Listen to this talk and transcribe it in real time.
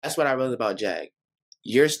That's what I love about Jag.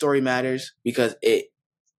 Your story matters because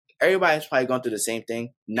everybody's probably going through the same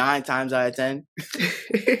thing 9 times out of 10.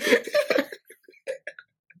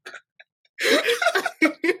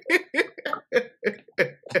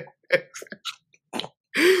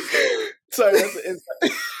 Sorry, that's an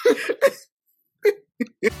insight.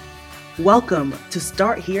 Welcome to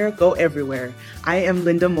Start Here, Go Everywhere. I am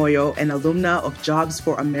Linda Moyo, an alumna of Jobs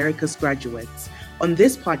for America's Graduates. On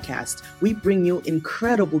this podcast, we bring you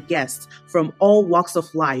incredible guests from all walks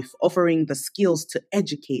of life, offering the skills to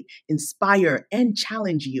educate, inspire, and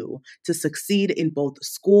challenge you to succeed in both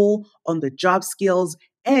school, on the job skills,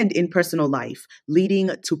 and in personal life,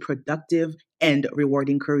 leading to productive and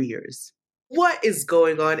rewarding careers. What is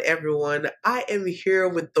going on, everyone? I am here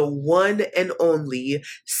with the one and only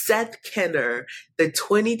Seth Kenner, the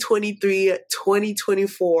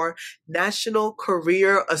 2023-2024 National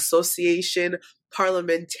Career Association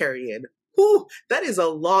parliamentarian. Whew, that is a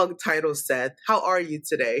long title, Seth. How are you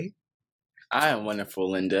today? I am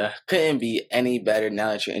wonderful, Linda. Couldn't be any better now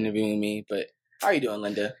that you're interviewing me, but how are you doing,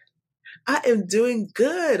 Linda? I am doing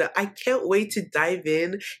good. I can't wait to dive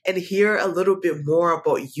in and hear a little bit more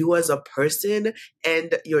about you as a person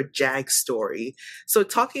and your JAG story. So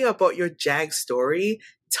talking about your JAG story,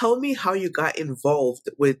 tell me how you got involved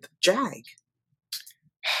with JAG.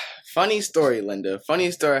 Funny story, Linda.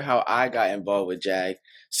 Funny story how I got involved with JAG.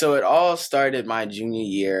 So it all started my junior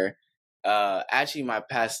year. Actually my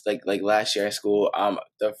past like last year at school.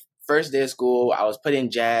 The first day of school, I was put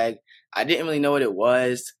in JAG. I didn't really know what it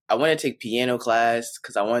was. I wanted to take piano class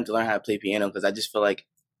because I wanted to learn how to play piano because I just feel like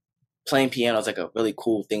playing piano is like a really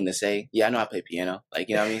cool thing to say. Yeah, I know how to play piano. Like,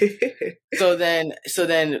 you know what I mean? So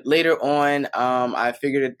then later on, I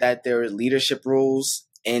figured that there were leadership roles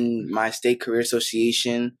in my state career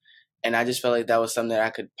association. And I just felt like that was something that I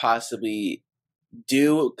could possibly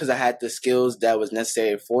do because I had the skills that was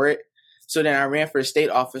necessary for it. So then I ran for a state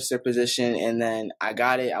officer position and then I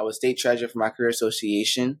got it. I was state treasurer for my career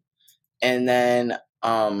association. And then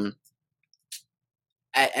at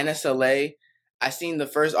NSLA, I seen the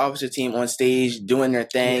first officer team on stage doing their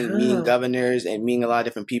thing, meeting governors and meeting a lot of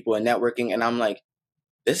different people and networking. And I'm like,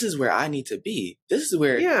 this is where I need to be. This is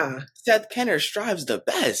where Seth Kenner strives the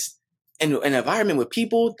best. In an environment with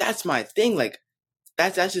people, that's my thing. Like,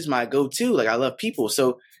 that's just my go-to. Like, I love people.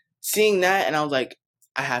 So seeing that, and I was like,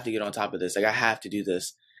 I have to get on top of this. Like, I have to do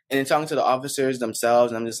this. And then talking to the officers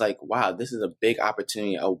themselves, and I'm just like, wow, this is a big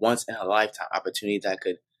opportunity, a once-in-a-lifetime opportunity that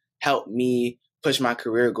could help me push my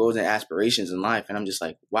career goals and aspirations in life. And I'm just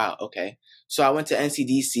like, wow, okay. So I went to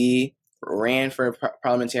NCDC, ran for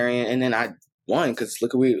parliamentarian, and then I won because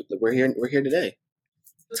look, we're here today.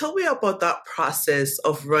 Tell me about that process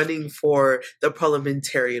of running for the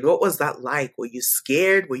parliamentarian. What was that like? Were you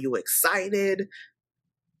scared? Were you excited?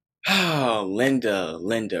 Oh, Linda,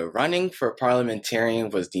 running for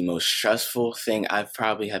parliamentarian was the most stressful thing I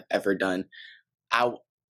probably have ever done.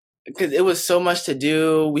 Because it was so much to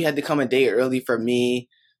do. We had to come a day early for me.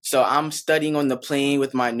 So I'm studying on the plane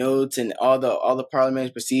with my notes and all the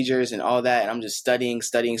parliamentary procedures and all that. And I'm just studying.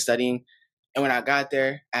 And when I got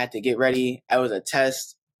there, I had to get ready. It was a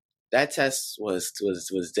test. That test was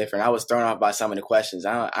different. I was thrown off by some of the questions.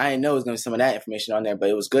 I didn't know it was going to be some of that information on there, but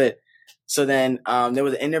it was good. So then there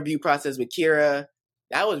was an interview process with Kira.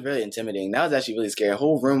 That was really intimidating. That was actually really scary. A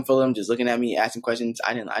whole room full of them just looking at me, asking questions.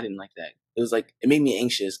 I didn't like that. It was like, it made me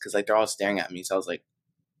anxious because like they're all staring at me. So I was like,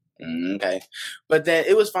 okay. But then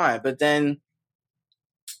it was fine. But then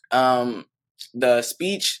the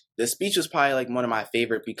speech was probably like one of my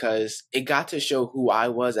favorite because it got to show who I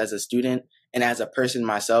was as a student and as a person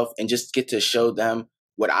myself and just get to show them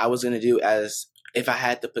what I was going to do as if I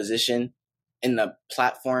had the position in the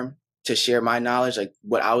platform to share my knowledge, like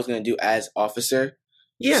what I was going to do as officer.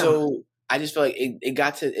 Yeah. So I just feel like it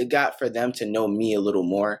got for them to know me a little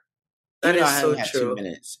more. That is so had true. 2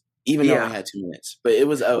 minutes, even though I only had 2 minutes, but it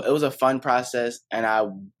was a fun process and I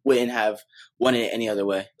wouldn't have wanted it any other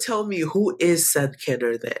way. Tell me, who is Seth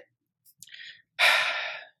Kenner then?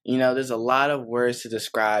 There's a lot of words to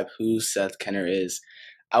describe who Seth Kenner is.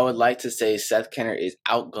 I would like to say Seth Kenner is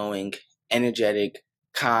outgoing, energetic,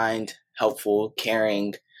 kind, helpful,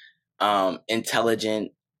 caring,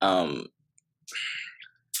 intelligent. I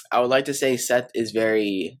would like to say Seth is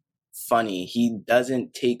very funny. He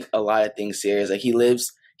doesn't take a lot of things serious. Like he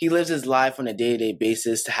lives his life on a day-to-day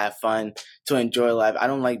basis to have fun, to enjoy life. I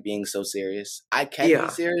don't like being so serious. I can be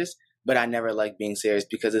serious, but I never like being serious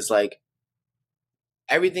because it's like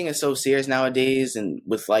everything is so serious nowadays, and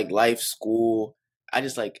with like life, school, I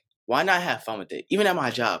just like, why not have fun with it? Even at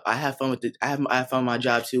my job, I have fun with it. I have fun with my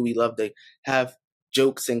job too. We love to have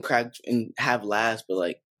jokes and crack and have laughs, but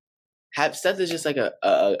like Seth is just like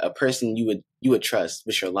a person you would trust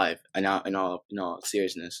with your life, in all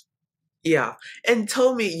seriousness. Yeah. And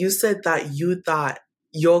tell me, you said that you thought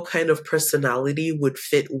your kind of personality would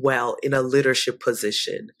fit well in a leadership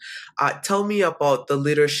position. Tell me about the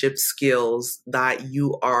leadership skills that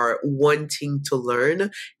you are wanting to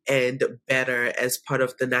learn and better as part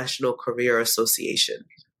of the National Career Association.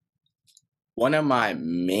 One of my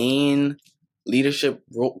main leadership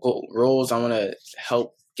roles I want to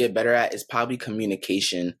help get better at is probably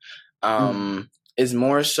communication. Is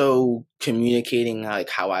more so communicating like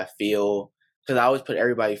how I feel, because I always put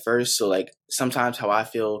everybody first. So like sometimes how I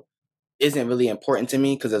feel isn't really important to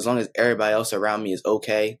me, because as long as everybody else around me is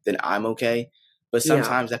okay, then I'm okay. But Yeah.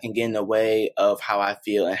 sometimes that can get in the way of how I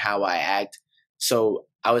feel and how I act. So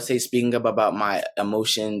I would say speaking up about my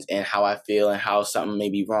emotions and how I feel and how something may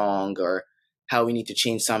be wrong or how we need to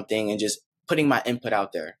change something, and just putting my input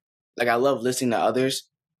out there. Like I love listening to others,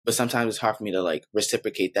 but sometimes it's hard for me to like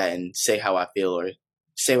reciprocate that and say how I feel or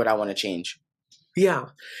say what I want to change. Yeah.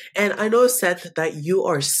 And I know, Seth, that you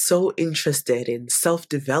are so interested in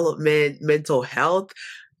self-development, mental health.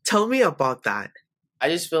 Tell me about that. I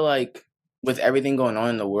just feel like with everything going on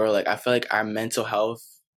in the world, like I feel like our mental health,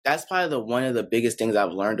 that's probably one of the biggest things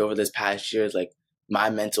I've learned over this past year is like my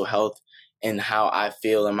mental health and how I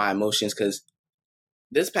feel and my emotions. Because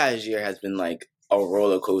this past year has been like a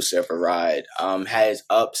roller coaster of a ride. Had its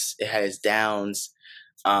ups, it had its downs.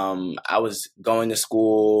 I was going to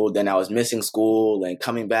school, then I was missing school and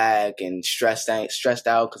coming back and stressed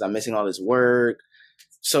out because I'm missing all this work.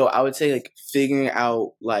 So I would say like figuring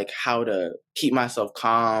out like how to keep myself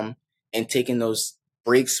calm and taking those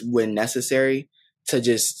breaks when necessary to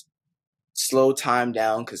just slow time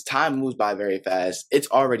down, because time moves by very fast. It's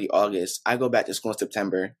already August. I go back to school in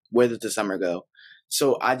September. Where does the summer go?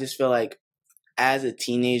 So I just feel like as a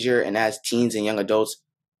teenager and as teens and young adults,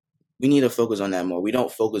 we need to focus on that more. We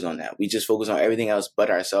don't focus on that. We just focus on everything else but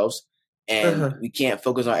ourselves. And we can't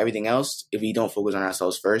focus on everything else if we don't focus on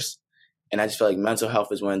ourselves first. And I just feel like mental health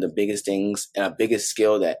is one of the biggest things and a biggest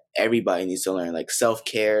skill that everybody needs to learn. Like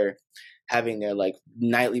self-care, having their like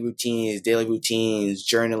nightly routines, daily routines,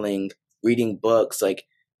 journaling, reading books. Like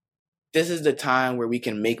this is the time where we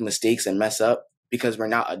can make mistakes and mess up because we're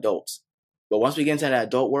not adults. But once we get into that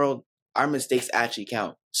adult world, our mistakes actually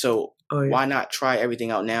count. So why not try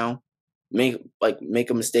everything out now? Make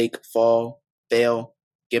a mistake, fall, fail,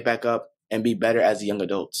 get back up, and be better as young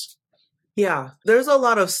adults. Yeah, there's a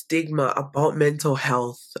lot of stigma about mental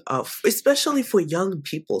health, especially for young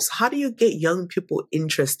people. So how do you get young people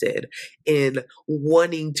interested in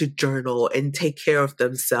wanting to journal and take care of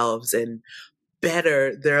themselves and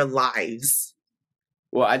better their lives?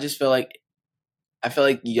 Well, I feel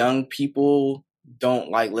like young people don't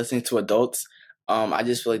like listening to adults. I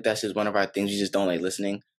just feel like that's just one of our things. We just don't like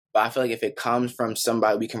listening. But I feel like if it comes from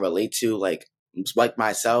somebody we can relate to, like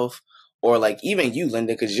myself, or like even you,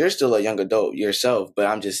 Linda, because you're still a young adult yourself. But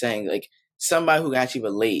I'm just saying, like somebody who can actually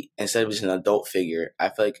relate instead of just an adult figure. I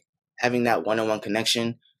feel like having that one-on-one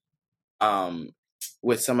connection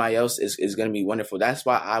with somebody else is going to be wonderful. That's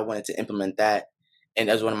why I wanted to implement that. And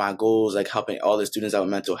that's one of my goals, like helping all the students out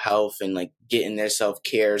with mental health and like getting their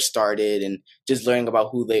self-care started and just learning about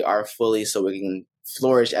who they are fully so we can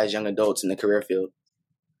flourish as young adults in the career field.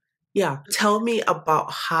 Yeah. Tell me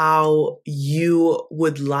about how you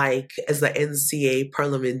would like, as the NCA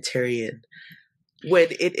parliamentarian, when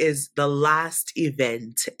it is the last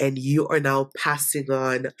event and you are now passing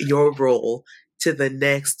on your role to the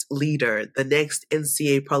next leader, the next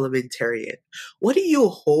NCA parliamentarian, what do you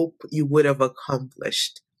hope you would have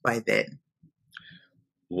accomplished by then?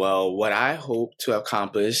 Well, what I hope to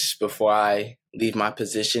accomplish before I leave my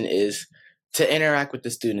position is to interact with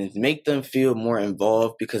the students, make them feel more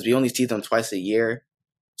involved, because we only see them twice a year.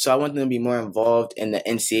 So I want them to be more involved in the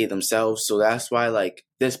NCA themselves. So that's why like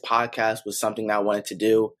this podcast was something that I wanted to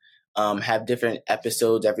do. Have different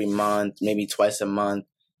episodes every month, maybe twice a month,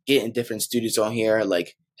 getting different students on here,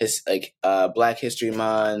 like Black History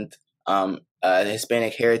Month,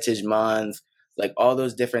 Hispanic Heritage Month, like all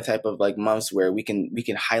those different type of like months where we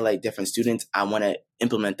can highlight different students. I want to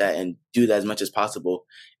implement that and do that as much as possible.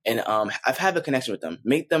 And I've had a connection with them,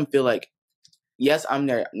 make them feel like, yes, I'm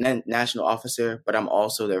their national officer, but I'm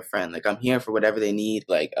also their friend. Like I'm here for whatever they need,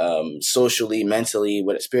 like socially, mentally,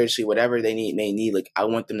 spiritually, whatever they need. Like I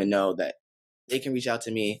want them to know that they can reach out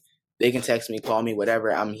to me, they can text me, call me, whatever.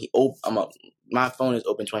 My phone is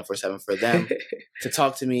open 24/7 for them to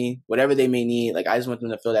talk to me, whatever they may need. Like I just want them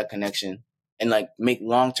to feel that connection and like make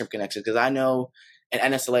long-term connections, because I know.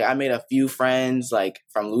 And so like I made a few friends like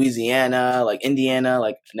from Louisiana, like Indiana,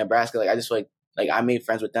 like Nebraska. Like I just like I made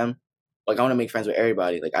friends with them. like I want to make friends with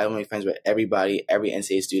everybody. Like I want to make friends with everybody, every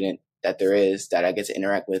NCAA student that there is that I get to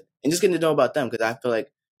interact with, and just getting to know about them because I feel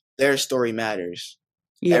like their story matters.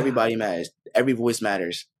 Yeah. Everybody matters. Every voice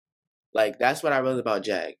matters. Like that's what I love about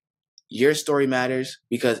Jag. Your story matters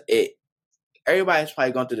because everybody's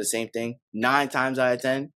probably going through the same thing 9 times out of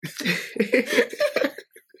 10.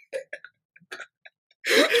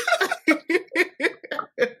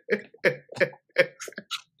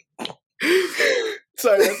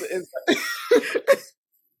 Sorry,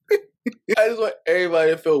 I just want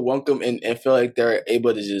everybody to feel welcome and feel like they're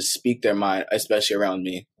able to just speak their mind, especially around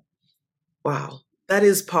me. Wow, that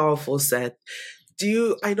is powerful, Seth.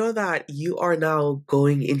 I know that you are now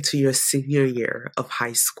going into your senior year of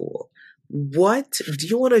high school. What do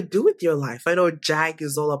you want to do with your life? I know JAG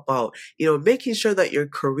is all about, making sure that you're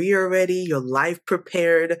career ready, your life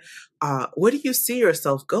prepared. Where do you see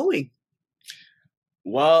yourself going?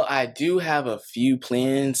 Well, I do have a few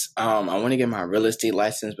plans. I want to get my real estate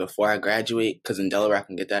license before I graduate because in Delaware I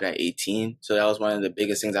can get that at 18. So that was one of the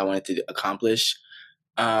biggest things I wanted to accomplish.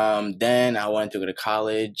 Then I wanted to go to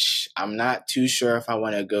college. I'm not too sure if I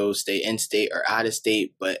want to go stay in state or out of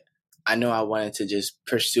state, but I know I wanted to just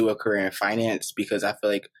pursue a career in finance because I feel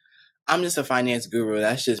like I'm just a finance guru.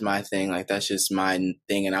 That's just my thing. Like that's just my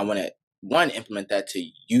thing. And I want to implement that to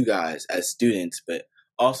you guys as students, but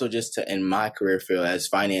also just to in my career field as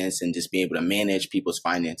finance and just be able to manage people's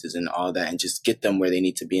finances and all that and just get them where they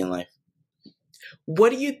need to be in life. What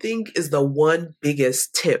do you think is the one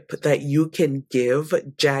biggest tip that you can give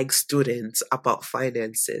JAG students about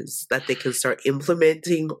finances that they can start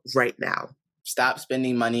implementing right now? Stop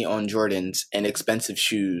spending money on Jordans and expensive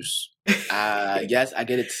shoes. Yes, I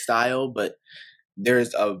get it's style, but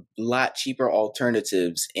there's a lot cheaper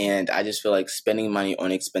alternatives. And I just feel like spending money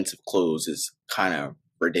on expensive clothes is kind of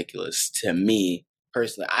ridiculous to me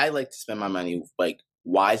personally. I like to spend my money like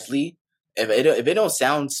wisely. If it don't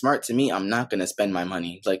sound smart to me, I'm not going to spend my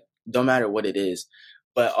money. Like, no matter what it is.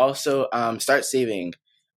 But also, start saving.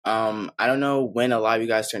 I don't know when a lot of you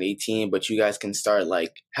guys turn 18, but you guys can start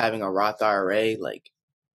like having a Roth IRA. Like,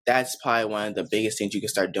 that's probably one of the biggest things you can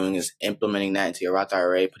start doing is implementing that into your Roth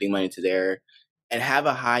IRA, putting money into there, and have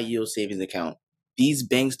a high yield savings account. These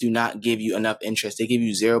banks do not give you enough interest. They give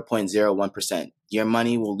you 0.01%. Your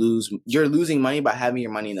money will you're losing money by having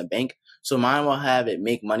your money in the bank. So mine will have it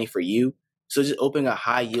make money for you. So just opening a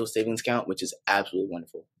high yield savings account, which is absolutely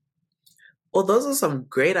wonderful. Well, those are some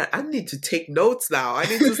great. I need to take notes now. I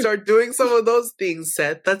need to start doing some of those things,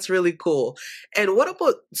 Seth. That's really cool. And what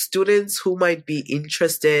about students who might be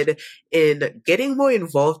interested in getting more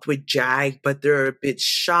involved with JAG, but they're a bit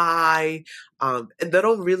shy, and they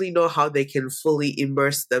don't really know how they can fully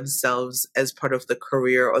immerse themselves as part of the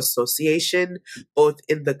career association, both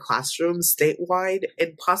in the classroom, statewide,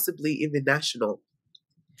 and possibly even national?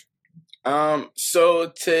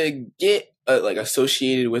 So to get like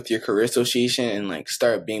associated with your career association and like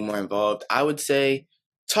start being more involved, I would say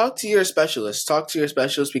talk to your specialists. Talk to your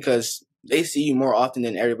specialists because they see you more often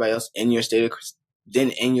than everybody else in your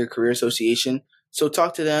than in your career association. So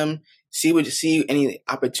talk to them, see any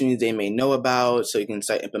opportunities they may know about, so you can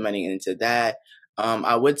start implementing it into that.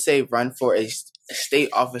 I would say run for a state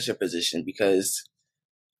officer position because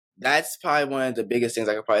that's probably one of the biggest things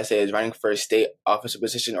I could probably say is running for a state officer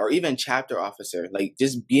position or even chapter officer. Like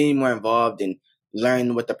just being more involved and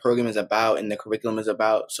learn what the program is about and the curriculum is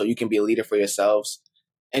about so you can be a leader for yourselves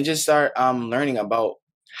and just start learning about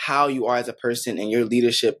how you are as a person and your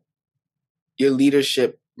leadership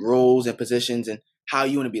roles and positions and how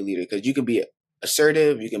you want to be a leader. Because you can be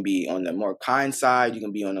assertive, you can be on the more kind side, you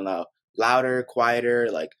can be on the louder,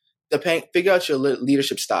 quieter, like figure out your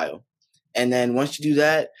leadership style. And then once you do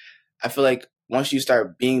that, I feel like once you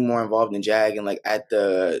start being more involved in JAG and like at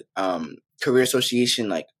the career association,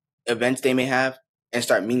 like events they may have and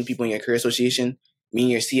start meeting people in your career association,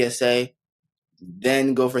 meeting your CSA,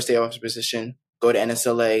 then go for a state officer position, go to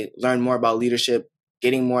NSLA, learn more about leadership,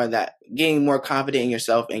 getting more confident in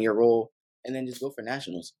yourself and your role, and then just go for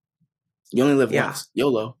nationals. You only live once.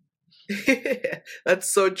 YOLO.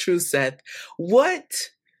 That's so true, Seth. What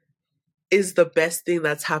is the best thing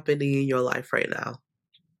that's happening in your life right now?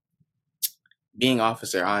 Being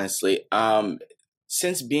officer, honestly.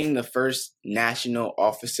 Since being the first national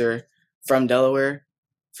officer from Delaware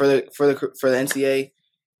for the NCAA,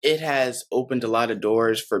 it has opened a lot of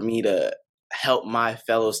doors for me to help my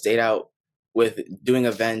fellow state out with doing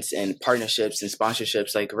events and partnerships and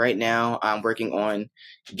sponsorships. Like right now, I'm working on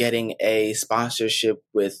getting a sponsorship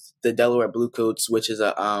with the Delaware Bluecoats, which is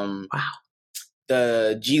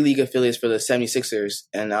the G League affiliates for the 76ers.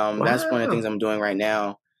 And that's one of the things I'm doing right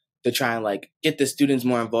now. to try and like get the students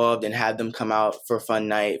more involved and have them come out for a fun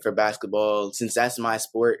night for basketball, since that's my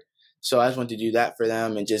sport. So I just want to do that for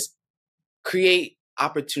them and just create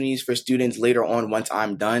opportunities for students later on once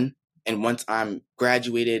I'm done and once I'm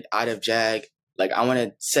graduated out of JAG. Like I want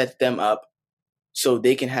to set them up so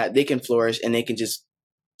they can flourish and they can just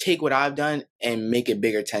take what I've done and make it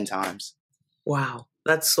bigger 10 times. Wow,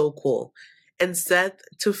 that's so cool. And Seth,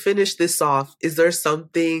 to finish this off, is there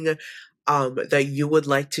something that you would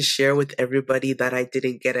like to share with everybody that I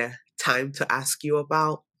didn't get a time to ask you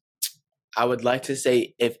about? I would like to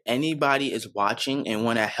say, if anybody is watching and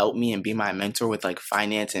want to help me and be my mentor with like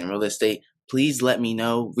finance and real estate, please let me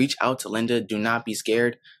know. Reach out to Linda. Do not be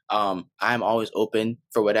scared. I'm always open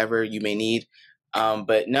for whatever you may need.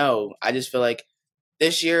 But no, I just feel like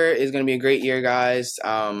this year is going to be a great year, guys.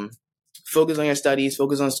 Focus on your studies,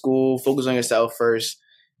 focus on school, focus on yourself first,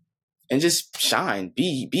 and just shine.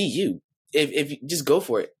 Be you. If you just go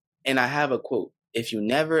for it. And I have a quote: "If you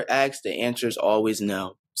never ask, the answer is always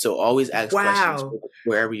no." So always ask questions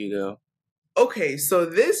wherever you go. Okay, so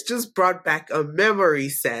this just brought back a memory,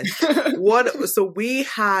 Seth. So we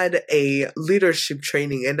had a leadership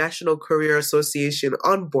training, a National Career Association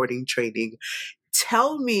onboarding training.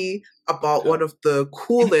 Tell me about one of the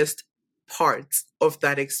coolest parts of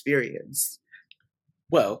that experience.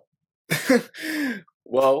 Well,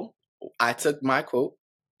 I took my quote: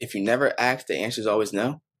 "If you never ask, the answer is always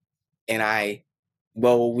no." And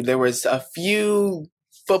there was a few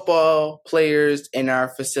football players in our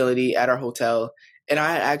facility at our hotel, and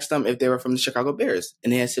I asked them if they were from the Chicago Bears,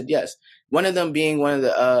 and they had said yes. One of them being one of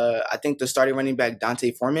the, I think the starting running back,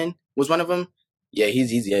 Dante Foreman, was one of them. Yeah,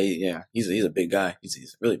 he's a big guy. He's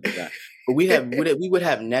a really big guy. But we would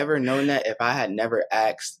have never known that if I had never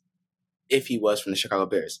asked if he was from the Chicago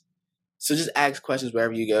Bears. So just ask questions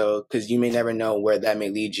wherever you go, because you may never know where that may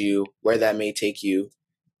lead you, where that may take you,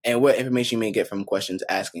 and what information you may get from questions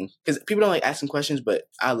asking. Because people don't like asking questions, but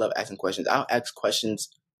I love asking questions. I'll ask questions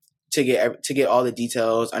to get all the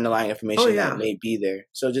details, underlying information that may be there.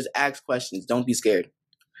 So just ask questions. Don't be scared.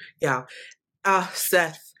 Yeah.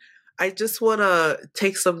 Seth, I just want to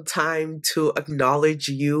take some time to acknowledge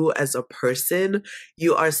you as a person.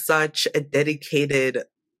 You are such a dedicated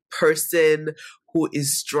person who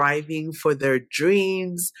is striving for their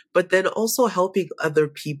dreams, but then also helping other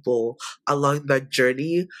people along that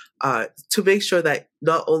journey to make sure that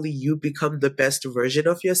not only you become the best version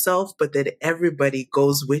of yourself, but then everybody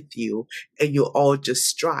goes with you and you all just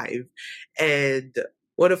strive. And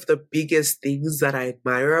one of the biggest things that I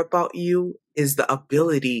admire about you is the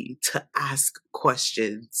ability to ask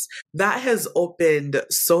questions. That has opened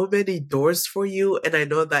so many doors for you, and I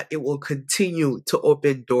know that it will continue to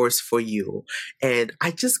open doors for you. And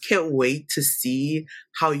I just can't wait to see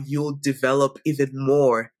how you'll develop even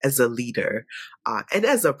more as a leader and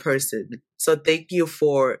as a person. So thank you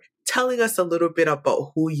for telling us a little bit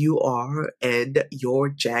about who you are and your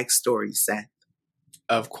JAG story, Seth.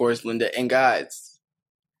 Of course, Linda. And guys,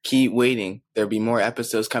 keep waiting. There'll be more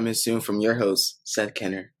episodes coming soon from your host, Seth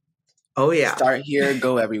Kenner. Oh, yeah. Start here,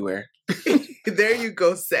 go everywhere. There you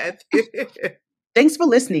go, Seth. Thanks for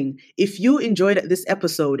listening. If you enjoyed this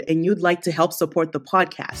episode and you'd like to help support the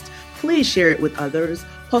podcast, please share it with others,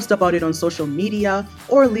 post about it on social media,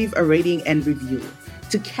 or leave a rating and review.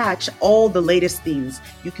 To catch all the latest things,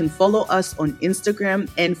 you can follow us on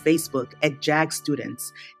Instagram and Facebook at JAG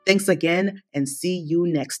Students. Thanks again, and see you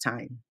next time.